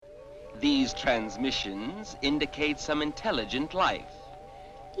These transmissions indicate some intelligent life.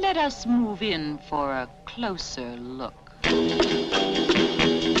 Let us move in for a closer look.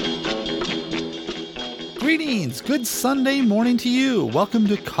 Greetings! Good Sunday morning to you. Welcome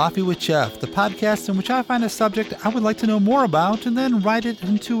to Coffee with Jeff, the podcast in which I find a subject I would like to know more about and then write it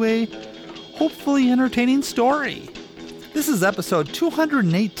into a hopefully entertaining story. This is episode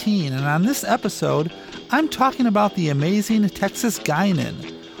 218, and on this episode, I'm talking about the amazing Texas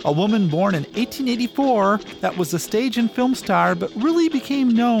Guinan, a woman born in 1884 that was a stage and film star but really became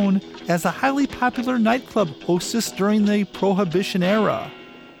known as a highly popular nightclub hostess during the Prohibition era.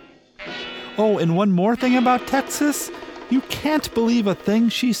 Oh, and one more thing about Texas, you can't believe a thing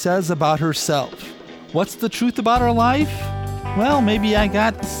she says about herself. What's the truth about her life? Well, maybe I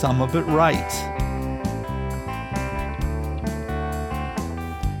got some of it right.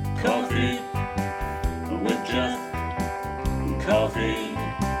 Coffee with Jeff. Coffee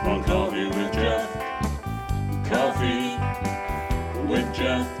on Coffee with Jeff. Coffee with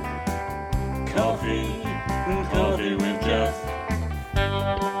Jeff. Coffee on Coffee with Jeff.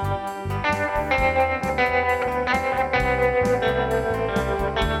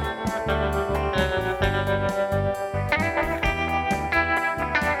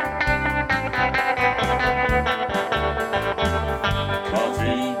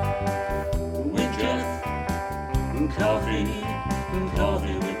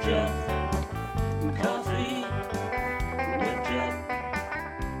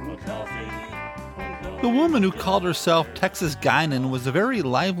 The woman who called herself Texas Guinan was a very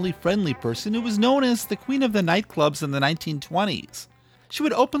lively, friendly person who was known as the queen of the nightclubs in the 1920s. She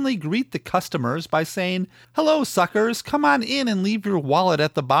would openly greet the customers by saying, "Hello, suckers, come on in and leave your wallet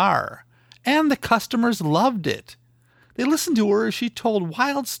at the bar." And the customers loved it. They listened to her as she told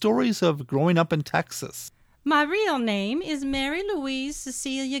wild stories of growing up in Texas. My real name is Mary Louise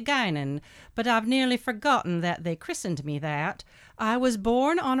Cecilia Guinan, but I've nearly forgotten that they christened me that. I was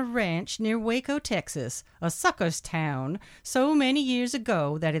born on a ranch near Waco, Texas, a sucker's town, so many years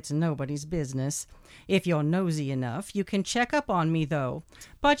ago that it's nobody's business. If you're nosy enough, you can check up on me, though.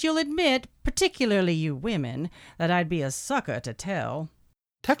 But you'll admit, particularly you women, that I'd be a sucker to tell.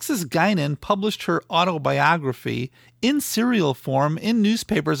 Texas Guinan published her autobiography in serial form in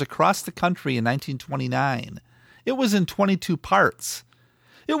newspapers across the country in 1929. It was in 22 parts.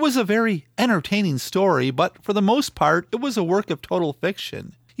 It was a very entertaining story, but for the most part, it was a work of total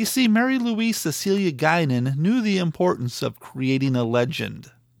fiction. You see, Mary Louise Cecilia Guinan knew the importance of creating a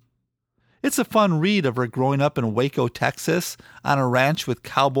legend. It's a fun read of her growing up in Waco, Texas, on a ranch with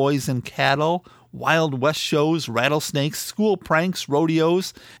cowboys and cattle, Wild West shows, rattlesnakes, school pranks,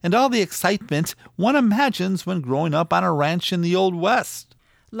 rodeos, and all the excitement one imagines when growing up on a ranch in the Old West.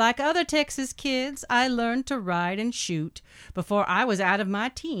 Like other Texas kids, I learned to ride and shoot. Before I was out of my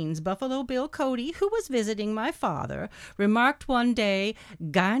teens, Buffalo Bill Cody, who was visiting my father, remarked one day,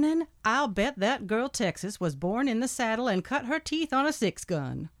 "Guinan, I'll bet that girl Texas was born in the saddle and cut her teeth on a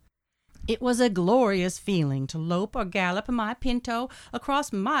 6-gun." It was a glorious feeling to lope or gallop my pinto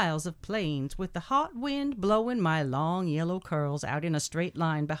across miles of plains with the hot wind blowing my long yellow curls out in a straight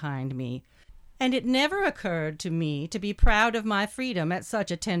line behind me. And it never occurred to me to be proud of my freedom at such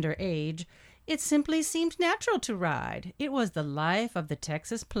a tender age. It simply seemed natural to ride. It was the life of the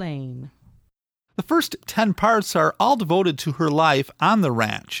Texas plain. The first 10 parts are all devoted to her life on the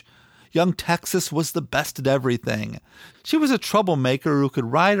ranch. Young Texas was the best at everything. She was a troublemaker who could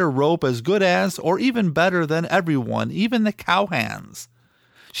ride a rope as good as, or even better than everyone, even the cowhands.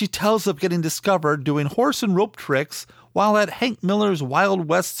 She tells of getting discovered doing horse and rope tricks while at Hank Miller's Wild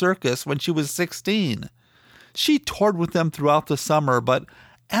West Circus when she was 16. She toured with them throughout the summer, but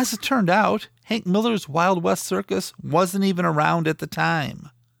as it turned out, Hank Miller's Wild West Circus wasn't even around at the time.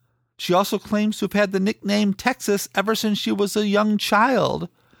 She also claims to have had the nickname Texas ever since she was a young child,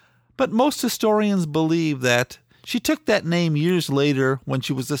 but most historians believe that she took that name years later when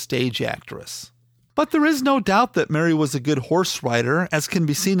she was a stage actress. But there is no doubt that Mary was a good horse rider, as can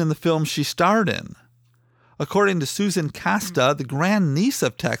be seen in the films she starred in. According to Susan Costa, the grandniece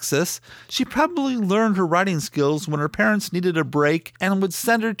of Texas, she probably learned her riding skills when her parents needed a break and would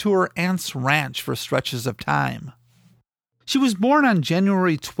send her to her aunt's ranch for stretches of time. She was born on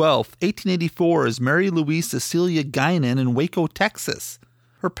January 12, 1884 as Mary Louise Cecilia Guinan in Waco, Texas.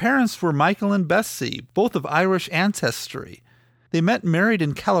 Her parents were Michael and Bessie, both of Irish ancestry. They met married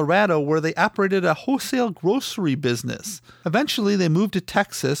in Colorado, where they operated a wholesale grocery business. Eventually, they moved to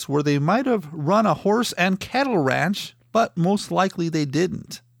Texas, where they might have run a horse and cattle ranch, but most likely they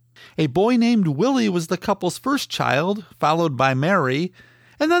didn't. A boy named Willie was the couple's first child, followed by Mary,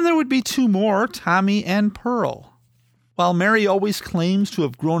 and then there would be 2 more, Tommy and Pearl. While Mary always claims to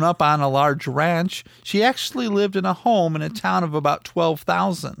have grown up on a large ranch, she actually lived in a home in a town of about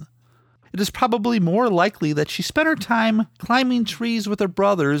 12,000. It is probably more likely that she spent her time climbing trees with her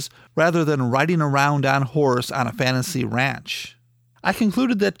brothers rather than riding around on horse on a fantasy ranch. I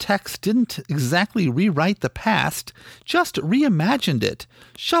concluded that Tex didn't exactly rewrite the past, just reimagined it,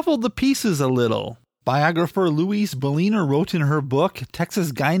 shuffled the pieces a little. Biographer Louise Berliner wrote in her book,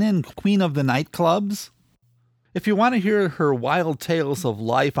 Texas Guinan, Queen of the Nightclubs. If you want to hear her wild tales of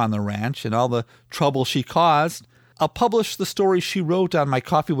life on the ranch and all the trouble she caused, I'll publish the story she wrote on my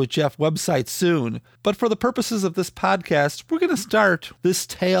Coffee with Jeff website soon. But for the purposes of this podcast, we're going to start this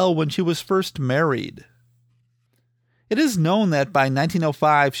tale when she was first married. It is known that by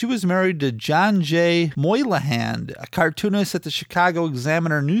 1905, she was married to John J. Moynihan, a cartoonist at the Chicago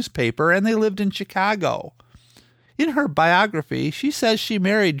Examiner newspaper, and they lived in Chicago. In her biography, she says she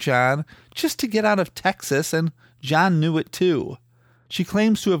married John just to get out of Texas, and John knew it too. She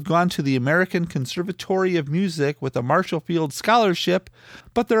claims to have gone to the American Conservatory of Music with a Marshall Field Scholarship,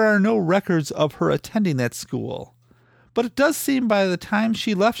 but there are no records of her attending that school. But it does seem by the time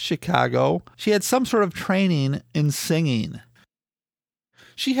she left Chicago, she had some sort of training in singing.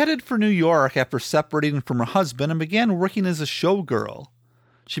 She headed for New York after separating from her husband and began working as a showgirl.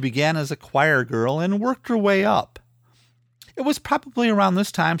 She began as a choir girl and worked her way up. It was probably around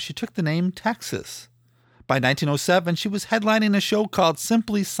this time she took the name Texas. By 1907, she was headlining a show called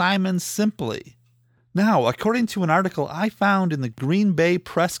Simply Simon Simply. Now, according to an article I found in the Green Bay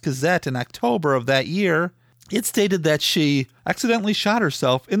Press Gazette in October of that year, it stated that she accidentally shot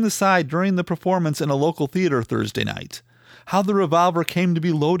herself in the side during the performance in a local theater Thursday night. How the revolver came to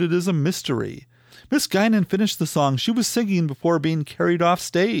be loaded is a mystery. Miss Guinan finished the song she was singing before being carried off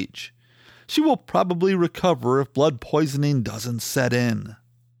stage. She will probably recover if blood poisoning doesn't set in.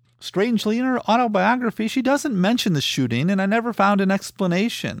 Strangely, in her autobiography, she doesn't mention the shooting, and I never found an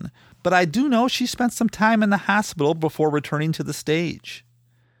explanation. But I do know she spent some time in the hospital before returning to the stage.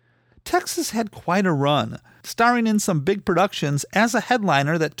 Texas had quite a run, starring in some big productions as a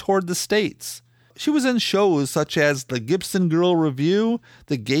headliner that toured the States. She was in shows such as The Gibson Girl Revue,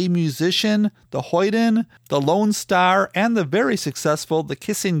 The Gay Musician, The Hoyden, The Lone Star, and the very successful The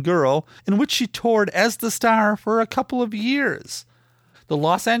Kissing Girl, in which she toured as the star for a couple of years. The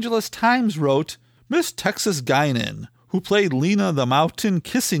Los Angeles Times wrote, Miss Texas Guinan, who played Lena the Mountain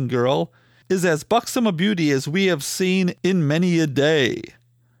Kissing Girl, is as buxom a beauty as we have seen in many a day.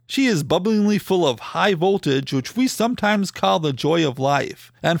 She is bubblingly full of high voltage, which we sometimes call the joy of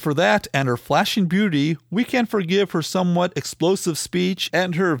life, and for that and her flashing beauty, we can forgive her somewhat explosive speech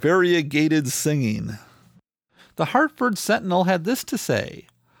and her variegated singing. The Hartford Sentinel had this to say,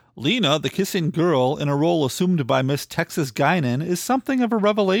 Lena, the Kissing Girl, in a role assumed by Miss Texas Guinan, is something of a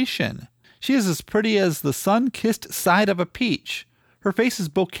revelation. She is as pretty as the sun-kissed side of a peach. Her face is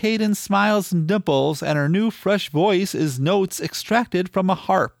bouqueted in smiles and dimples, and her new, fresh voice is notes extracted from a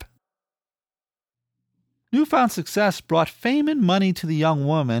harp. Newfound success brought fame and money to the young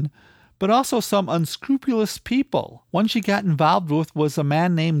woman, but also some unscrupulous people. One she got involved with was a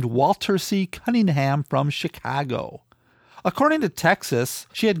man named Walter C. Cunningham from Chicago. According to Texas,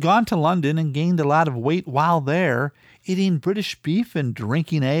 she had gone to London and gained a lot of weight while there, eating British beef and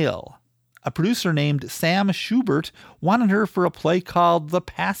drinking ale. A producer named Sam Schubert wanted her for a play called The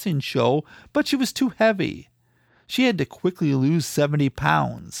Passing Show, but she was too heavy. She had to quickly lose 70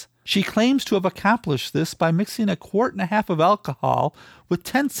 pounds. She claims to have accomplished this by mixing 1.5 quarts of alcohol with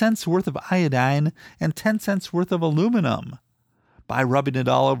 10 cents worth of iodine and 10 cents worth of aluminum. By rubbing it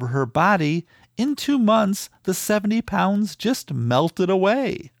all over her body, in 2 months, the 70 pounds just melted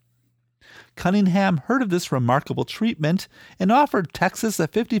away. Cunningham heard of this remarkable treatment and offered Texas a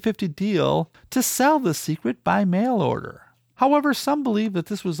 50-50 deal to sell the secret by mail order. However, some believe that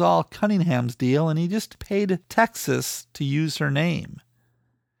this was all Cunningham's deal and he just paid Texas to use her name.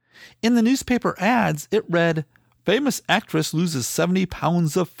 In the newspaper ads, it read, Famous actress loses 70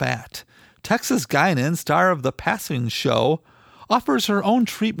 pounds of fat. Texas Guinan, star of The Passing Show, offers her own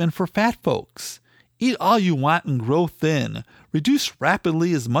treatment for fat folks. Eat all you want and grow thin. Reduce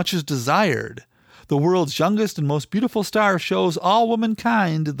rapidly as much as desired. The world's youngest and most beautiful star shows all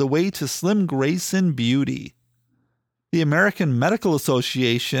womankind the way to slim grace and beauty. The American Medical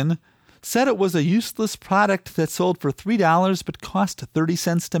Association said it was a useless product that sold for $3 but cost 30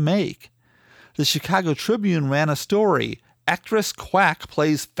 cents to make. The Chicago Tribune ran a story, Actress Quack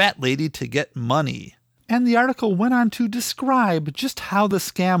plays fat lady to get money. And the article went on to describe just how the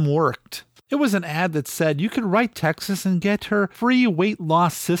scam worked. It was an ad that said you could write Texas and get her free weight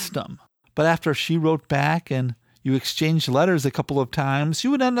loss system. But after she wrote back and You exchanged letters a couple of times,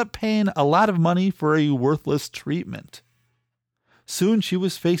 you would end up paying a lot of money for a worthless treatment. Soon she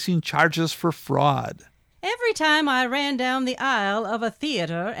was facing charges for fraud. Every time I ran down the aisle of a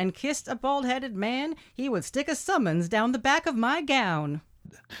theater and kissed a bald-headed man, he would stick a summons down the back of my gown.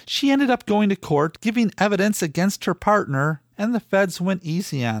 She ended up going to court, giving evidence against her partner, and the feds went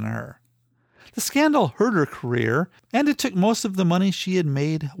easy on her. The scandal hurt her career, and it took most of the money she had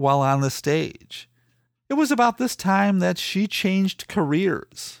made while on the stage. It was about this time that she changed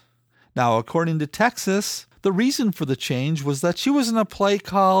careers. Now, according to Texas, the reason for the change was that she was in a play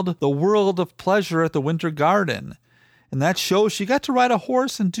called The World of Pleasure at the Winter Garden. In that show, she got to ride a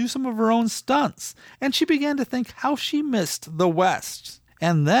horse and do some of her own stunts, and she began to think how she missed the West.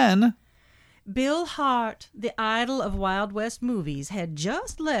 And then Bill Hart, the idol of Wild West movies, had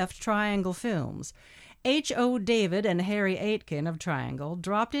just left Triangle Films. H.O. David and Harry Aitken of Triangle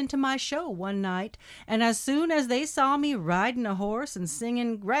dropped into my show one night, and as soon as they saw me riding a horse and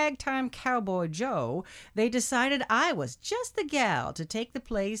singing Ragtime Cowboy Joe, they decided I was just the gal to take the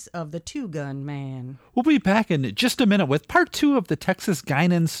place of the two-gun man. We'll be back in just a minute with part 2 of the Texas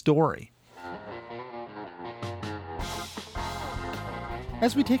Guinan story.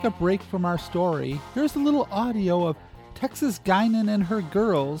 As we take a break from our story, here's a little audio of Texas Guinan and her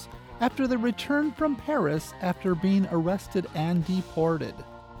girls after they returned from Paris after being arrested and deported.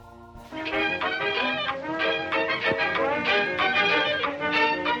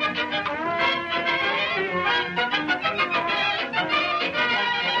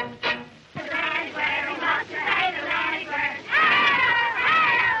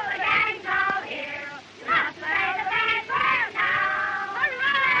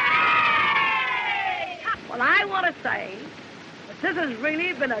 Well, I want to say this has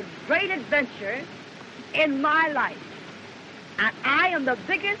really been a great adventure in my life. And I am the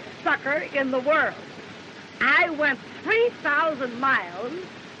biggest sucker in the world. I went 3,000 miles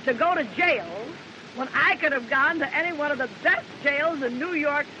to go to jail when I could have gone to any one of the best jails in New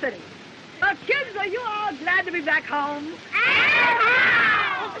York City. Well, kids, are you all glad to be back home? And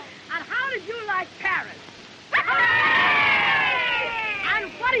how did you like Paris?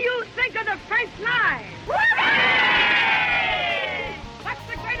 And what do you think of the French line? What's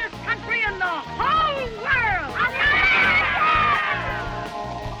the greatest country in the whole world?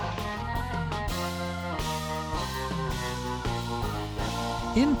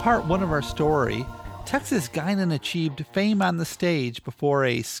 In part 1 of our story, Texas Guinan achieved fame on the stage before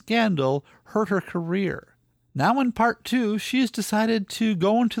a scandal hurt her career. Now in part 2, she has decided to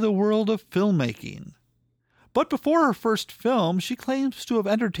go into the world of filmmaking. But before her first film, she claims to have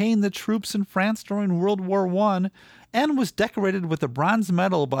entertained the troops in France during World War I and was decorated with a bronze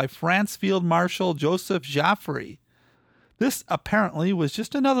medal by France Field Marshal Joseph Joffre. This apparently was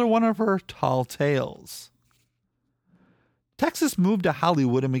just another one of her tall tales. Texas moved to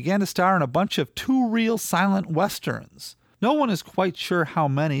Hollywood and began to star in a bunch of two-reel silent westerns. No one is quite sure how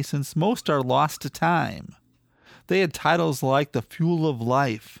many, since most are lost to time. They had titles like The Fuel of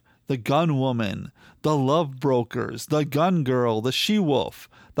Life, The Gun Woman, The Love Brokers, The Gun Girl, The She-Wolf,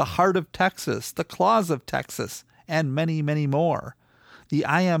 The Heart of Texas, The Claws of Texas, and many, many more. The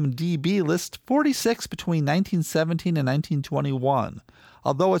IMDb lists 46 between 1917 and 1921,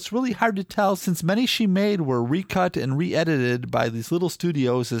 although it's really hard to tell since many she made were recut and re-edited by these little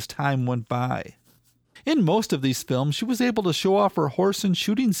studios as time went by. In most of these films, she was able to show off her horse and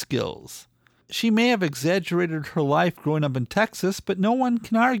shooting skills. She may have exaggerated her life growing up in Texas, but no one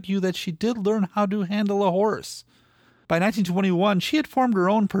can argue that she did learn how to handle a horse. By 1921, she had formed her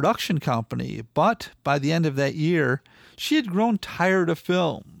own production company, but by the end of that year, she had grown tired of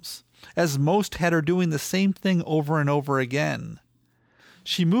films, as most had her doing the same thing over and over again.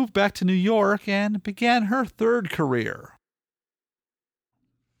 She moved back to New York and began her third career.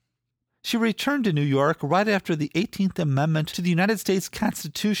 She returned to New York right after the 18th Amendment to the United States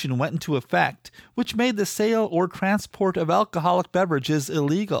Constitution went into effect, which made the sale or transport of alcoholic beverages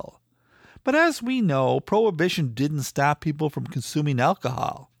illegal. But as we know, Prohibition didn't stop people from consuming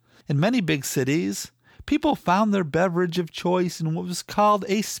alcohol. In many big cities, people found their beverage of choice in what was called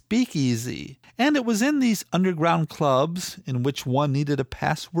a speakeasy. And it was in these underground clubs, in which one needed a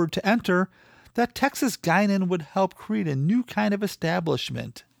password to enter, that Texas Guinan would help create a new kind of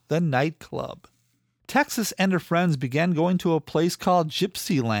establishment, the nightclub. Texas and her friends began going to a place called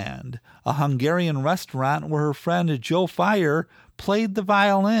Gypsyland, a Hungarian restaurant where her friend Joe Fire played the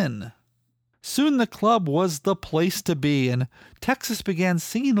violin. Soon the club was the place to be, and Texas began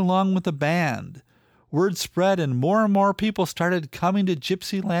singing along with the band. Word spread and more people started coming to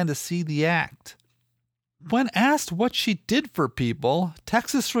Gypsyland to see the act. When asked what she did for people,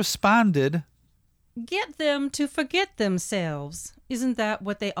 Texas responded, Get them to forget themselves. Isn't that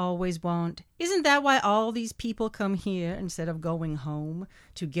what they always want? Isn't that why all these people come here instead of going home,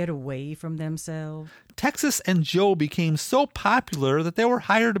 to get away from themselves? Texas and Joe became so popular that they were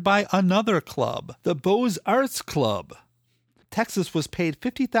hired by another club, the Beaux Arts Club. Texas was paid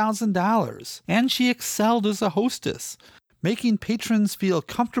 $50,000, and she excelled as a hostess, making patrons feel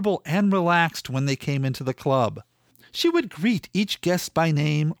comfortable and relaxed when they came into the club. She would greet each guest by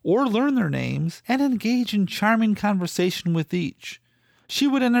name or learn their names and engage in charming conversation with each. She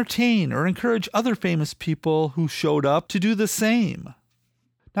would entertain or encourage other famous people who showed up to do the same.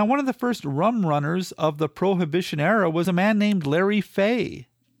 Now, one of the first rum runners of the Prohibition era was a man named Larry Fay.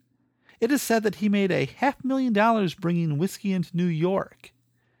 It is said that he made $500,000 bringing whiskey into New York.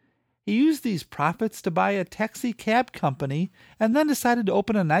 He used these profits to buy a taxi cab company and then decided to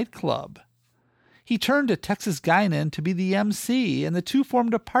open a nightclub. He turned to Texas Guinan to be the MC, and the two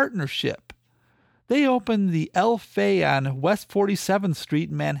formed a partnership. They opened the El Fay on West 47th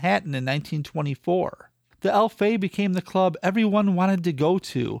Street in Manhattan in 1924. The El Fay became the club everyone wanted to go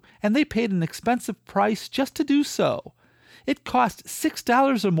to, and they paid an expensive price just to do so. It cost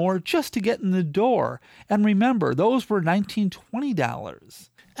 $6 or more just to get in the door, and remember, those were $1920.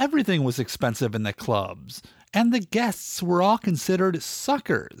 Everything was expensive in the clubs, and the guests were all considered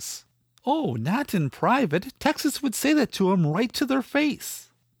suckers. Oh, not in private. Texas would say that to them right to their face.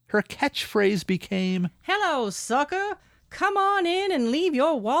 Her catchphrase became, "Hello, sucker. Come on in and leave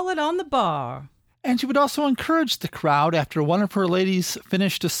your wallet on the bar." And she would also encourage the crowd after one of her ladies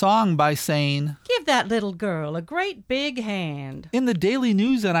finished a song by saying, "Give that little girl a great big hand." In the Daily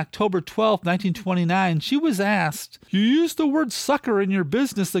News on October 12, 1929, she was asked, "You use the word sucker in your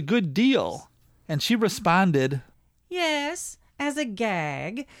business a good deal." And she responded, "Yes, as a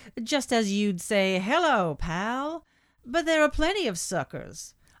gag, just as you'd say, 'Hello, pal.' But there are plenty of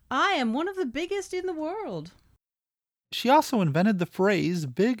suckers. I am one of the biggest in the world." She also invented the phrase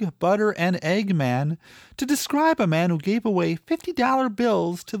Big Butter and Egg Man to describe a man who gave away $50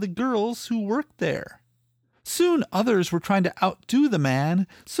 bills to the girls who worked there. Soon others were trying to outdo the man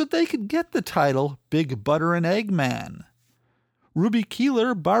so they could get the title Big Butter and Egg Man. Ruby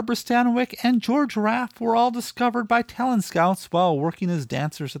Keeler, Barbara Stanwyck, and George Raff were all discovered by talent scouts while working as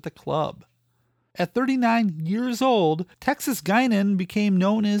dancers at the club. At 39 years old, Texas Guinan became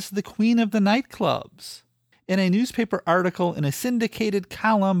known as the Queen of the Nightclubs. In a newspaper article in a syndicated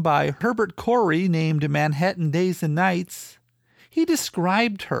column by Herbert Corey named Manhattan Days and Nights, he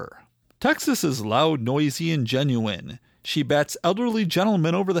described her. "Texas is loud, noisy, and genuine. She bats elderly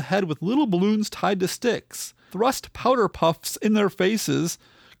gentlemen over the head with little balloons tied to sticks, thrust powder puffs in their faces,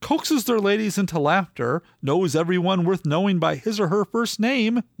 coaxes their ladies into laughter, knows everyone worth knowing by his or her first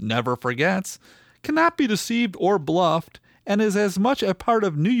name, never forgets, cannot be deceived or bluffed, and is as much a part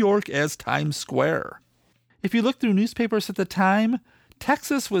of New York as Times Square." If you look through newspapers at the time,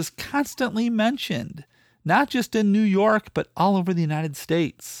 Texas was constantly mentioned, not just in New York, but all over the United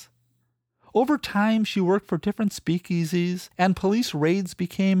States. Over time, she worked for different speakeasies, and police raids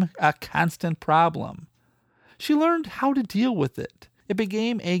became a constant problem. She learned how to deal with it. It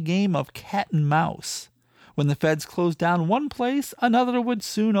became a game of cat and mouse. When the feds closed down one place, another would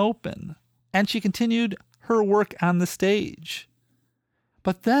soon open. And she continued her work on the stage.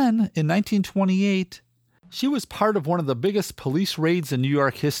 But then, in 1928, she was part of one of the biggest police raids in New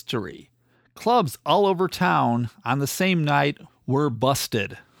York history. Clubs all over town on the same night were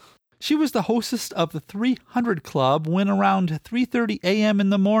busted. She was the hostess of the 300 Club when around 3:30 a.m.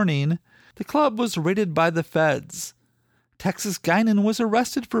 in the morning, the club was raided by the feds. Texas Guinan was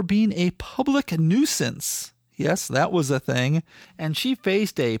arrested for being a public nuisance. Yes, that was a thing. And she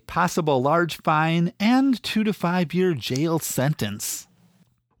faced a possible large fine and 2 to 5 year jail sentence.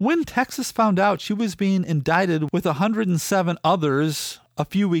 When Texas found out she was being indicted with 107 others a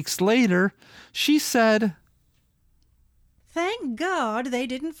few weeks later, she said, "Thank God they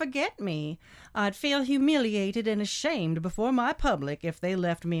didn't forget me. I'd feel humiliated and ashamed before my public if they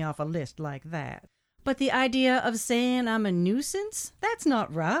left me off a list like that. But the idea of saying I'm a nuisance? That's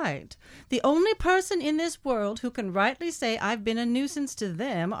not right. The only person in this world who can rightly say I've been a nuisance to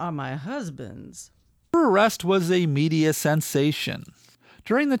them are my husbands." Her arrest was a media sensation.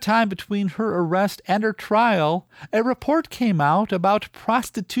 During the time between her arrest and her trial, a report came out about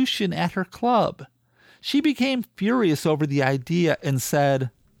prostitution at her club. She became furious over the idea and said,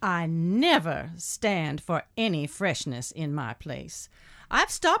 "I never stand for any freshness in my place.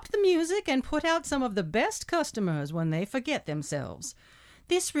 I've stopped the music and put out some of the best customers when they forget themselves.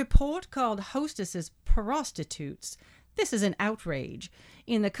 This report called hostesses prostitutes. This is an outrage.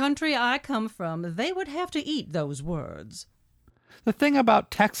 In the country I come from, they would have to eat those words." The thing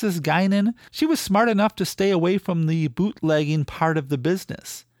about Texas Guinan, she was smart enough to stay away from the bootlegging part of the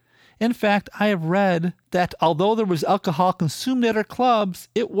business. In fact, I have read that although there was alcohol consumed at her clubs,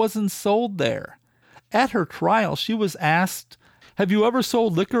 it wasn't sold there. At her trial, she was asked, "Have you ever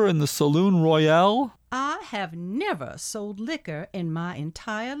sold liquor in the Saloon Royale?" I have never sold liquor in my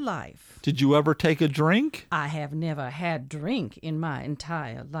entire life. "Did you ever take a drink?" I have never had drink in my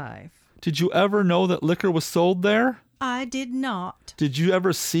entire life. "Did you ever know that liquor was sold there?" I did not. "Did you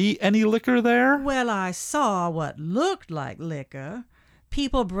ever see any liquor there?" Well, I saw what looked like liquor.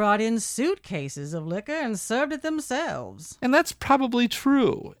 People brought in suitcases of liquor and served it themselves. And that's probably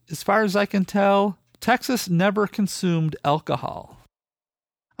true. As far as I can tell, Texas never consumed alcohol.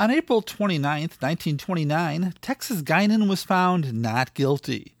 On April 29, 1929, Texas Guinan was found not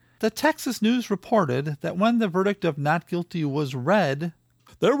guilty. The Texas News reported that when the verdict of not guilty was read,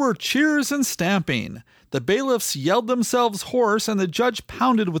 there were cheers and stamping. The bailiffs yelled themselves hoarse, and the judge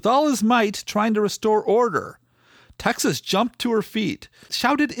pounded with all his might, trying to restore order. Texas jumped to her feet,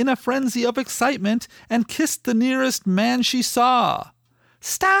 shouted in a frenzy of excitement, and kissed the nearest man she saw.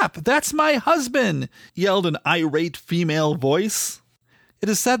 "Stop! That's my husband!" yelled an irate female voice. It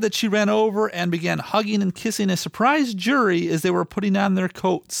is said that she ran over and began hugging and kissing a surprised jury as they were putting on their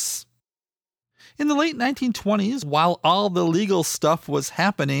coats. In the late 1920s, while all the legal stuff was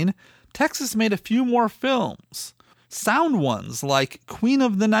happening, Texas made a few more films. Sound ones like Queen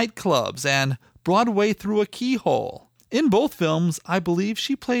of the Nightclubs and Broadway Through a Keyhole. In both films, I believe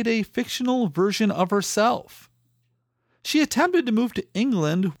she played a fictional version of herself. She attempted to move to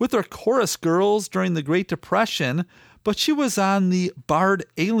England with her chorus girls during the Great Depression, but she was on the barred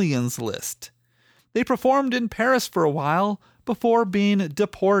aliens list. They performed in Paris for a while before being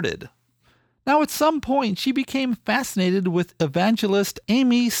deported. Now, at some point, she became fascinated with evangelist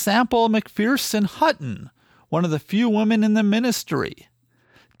Amy Sample McPherson Hutton, one of the few women in the ministry.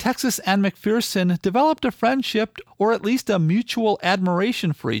 Texas and McPherson developed a friendship, or at least a mutual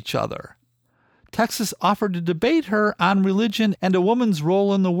admiration for each other. Texas offered to debate her on religion and a woman's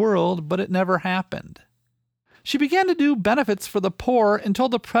role in the world, but it never happened. She began to do benefits for the poor and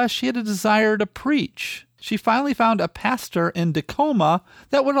told the press she had a desire to preach. She finally found a pastor in Tacoma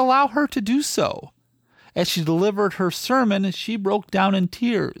that would allow her to do so. As she delivered her sermon, she broke down in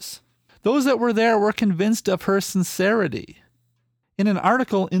tears. Those that were there were convinced of her sincerity. In an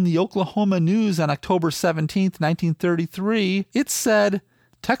article in the Oklahoma News on October 17, 1933, it said,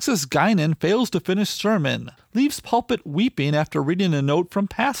 "Texas Guinan fails to finish sermon, leaves pulpit weeping after reading a note from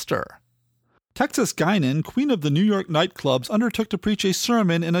pastor." Texas Guinan, queen of the New York nightclubs, undertook to preach a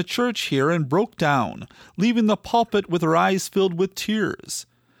sermon in a church here and broke down, leaving the pulpit with her eyes filled with tears.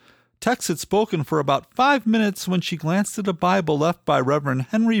 Tex had spoken for about 5 minutes when she glanced at a Bible left by Reverend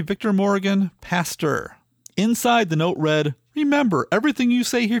Henry Victor Morgan, pastor. Inside, the note read, "Remember, everything you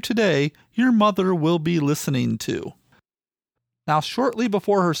say here today, your mother will be listening to." Now, shortly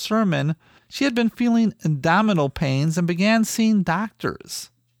before her sermon, she had been feeling abdominal pains and began seeing doctors.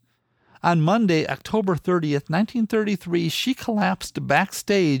 On Monday, October 30th, 1933, she collapsed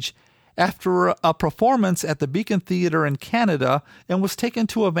backstage after a performance at the Beacon Theatre in Canada and was taken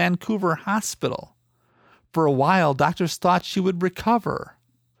to a Vancouver hospital. For a while, doctors thought she would recover.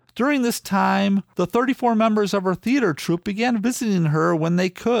 During this time, the 34 members of her theater troupe began visiting her when they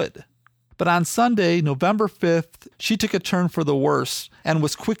could. But on Sunday, November 5th, she took a turn for the worse and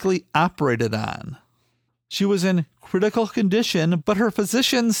was quickly operated on. She was in critical condition, but her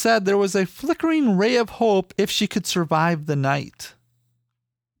physician said there was a flickering ray of hope if she could survive the night.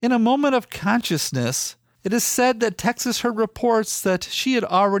 In a moment of consciousness, it is said that Texas heard reports that she had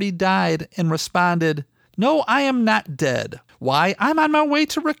already died and responded, "No, I am not dead. Why, I'm on my way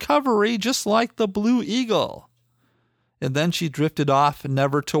to recovery, just like the Blue Eagle." And then she drifted off,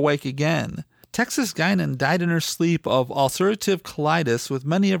 never to wake again. Texas Guinan died in her sleep of ulcerative colitis with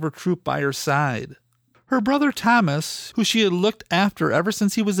many of her troupe by her side. Her brother Thomas, who she had looked after ever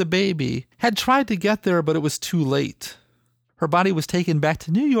since he was a baby, had tried to get there, but it was too late. Her body was taken back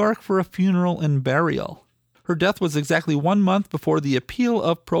to New York for a funeral and burial. Her death was exactly 1 month before the appeal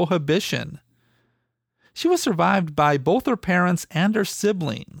of Prohibition. She was survived by both her parents and her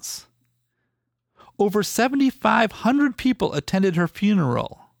siblings. Over 7,500 people attended her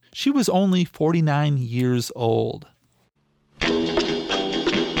funeral. She was only 49 years old.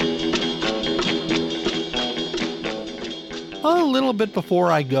 A little bit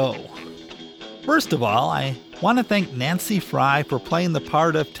before I go. First of all, I want to thank Nancy Fry for playing the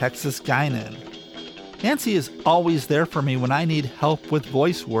part of Texas Guinan. Nancy is always there for me when I need help with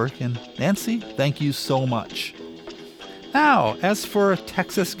voice work, and Nancy, thank you so much. Now, as for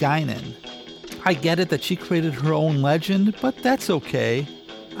Texas Guinan, I get it that she created her own legend, but that's okay.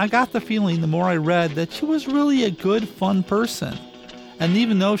 I got the feeling the more I read that she was really a good, fun person. And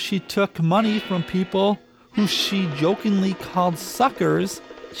even though she took money from people who she jokingly called suckers,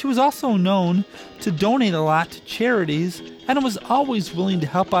 she was also known to donate a lot to charities and was always willing to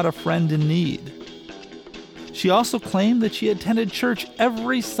help out a friend in need. She also claimed that she attended church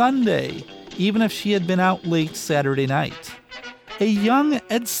every Sunday, even if she had been out late Saturday night. A young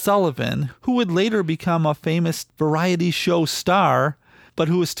Ed Sullivan, who would later become a famous variety show star, but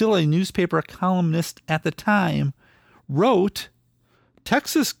who was still a newspaper columnist at the time, wrote,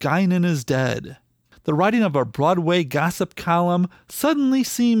 "Texas Guinan is dead. The writing of a Broadway gossip column suddenly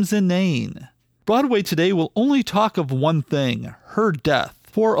seems inane. Broadway today will only talk of one thing, her death,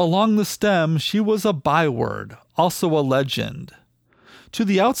 for along the stem she was a byword, also a legend. To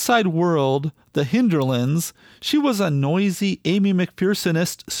the outside world, the hinterlands, she was a noisy Amy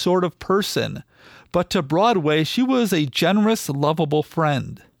McPhersonist sort of person, but to Broadway she was a generous, lovable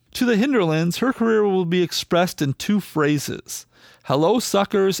friend. To the hinterlands, her career will be expressed in two phrases, hello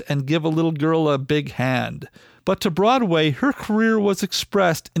suckers and give a little girl a big hand. But to Broadway, her career was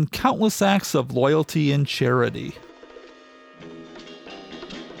expressed in countless acts of loyalty and charity."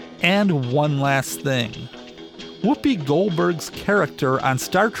 And one last thing. Whoopi Goldberg's character on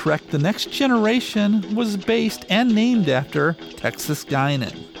Star Trek The Next Generation was based and named after Texas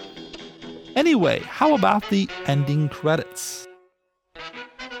Guinan. Anyway, how about the ending credits?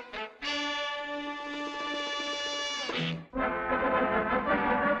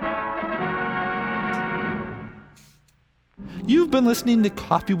 You've been listening to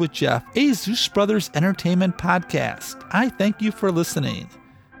Coffee with Jeff, a Zeus Brothers Entertainment podcast. I thank you for listening.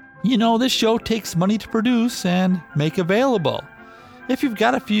 You know, this show takes money to produce and make available. If you've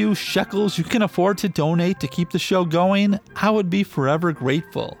got a few shekels you can afford to donate to keep the show going, I would be forever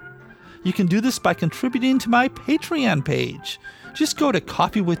grateful. You can do this by contributing to my Patreon page. Just go to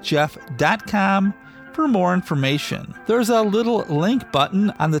coffeewithjeff.com for more information. There's a little link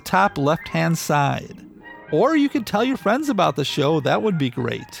button on the top left-hand side. Or you can tell your friends about the show, that would be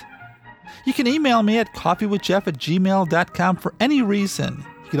great. You can email me at coffeewithjeff@gmail.com for any reason.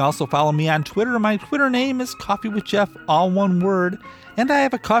 You can also follow me on Twitter. My Twitter name is Coffee with Jeff, all one word. And I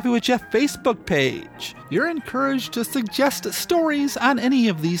have a Coffee with Jeff Facebook page. You're encouraged to suggest stories on any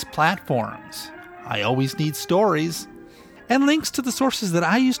of these platforms. I always need stories. And links to the sources that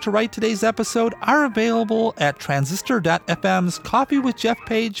I used to write today's episode are available at transistor.fm's Coffee with Jeff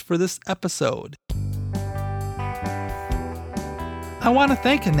page for this episode. I want to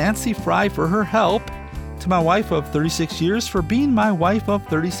thank Nancy Fry for her help, to my wife of 36 years for being my wife of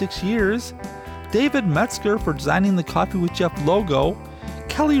 36 years, David Metzger for designing the Coffee with Jeff logo,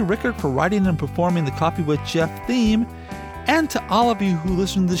 Kelly Rickard for writing and performing the Coffee with Jeff theme, and to all of you who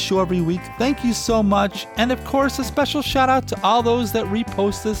listen to the show every week, thank you so much. And of course, a special shout out to all those that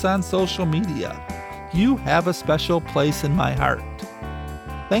repost this on social media. You have a special place in my heart.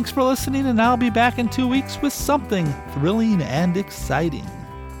 Thanks for listening, and I'll be back in 2 weeks with something thrilling and exciting.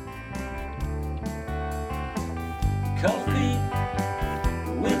 Coffee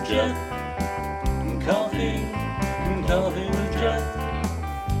with Jeff. Coffee with Jeff.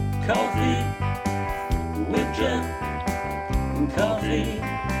 Coffee with Jeff.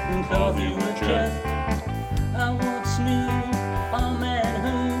 Coffee with Jeff. I once knew a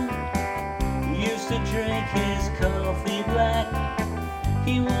man who used to drink his coffee black.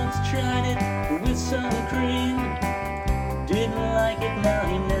 He once tried it with some cream. Didn't like it, now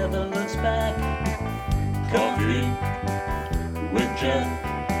he never looks back. Coffee with Jeff.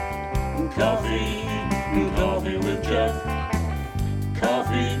 Coffee with Jeff.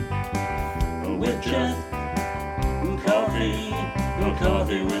 Coffee with Jeff.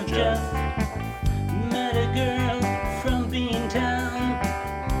 Coffee with Jeff. Met a girl from Beantown.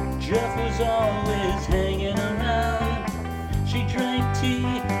 Jeff was always hanging around. She drank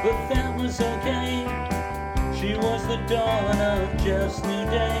tea, but that was okay. She was the dawn of Jeff's new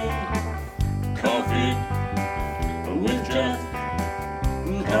day. Coffee with Jeff.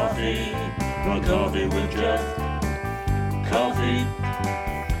 Coffee with Jeff. Coffee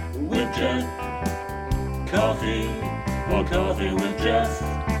with Jeff. Coffee with Jeff.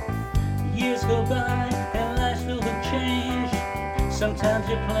 Years go by and life's filled with change. Sometimes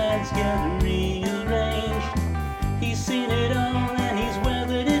your plans get rearranged. He's seen it all and he's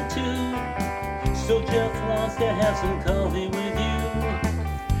weathered it too. So Jeff wants to have some coffee with you.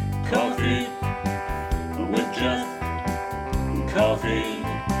 Coffee with Jeff. Coffee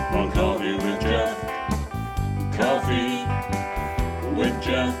with Jeff. Coffee with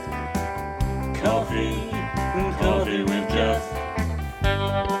Jeff. Coffee with Jeff.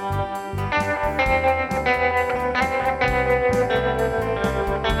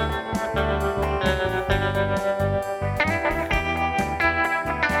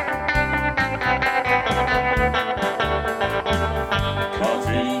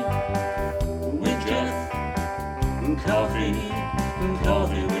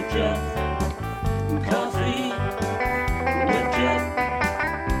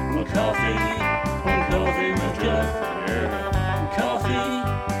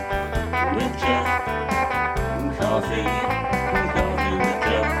 coffee.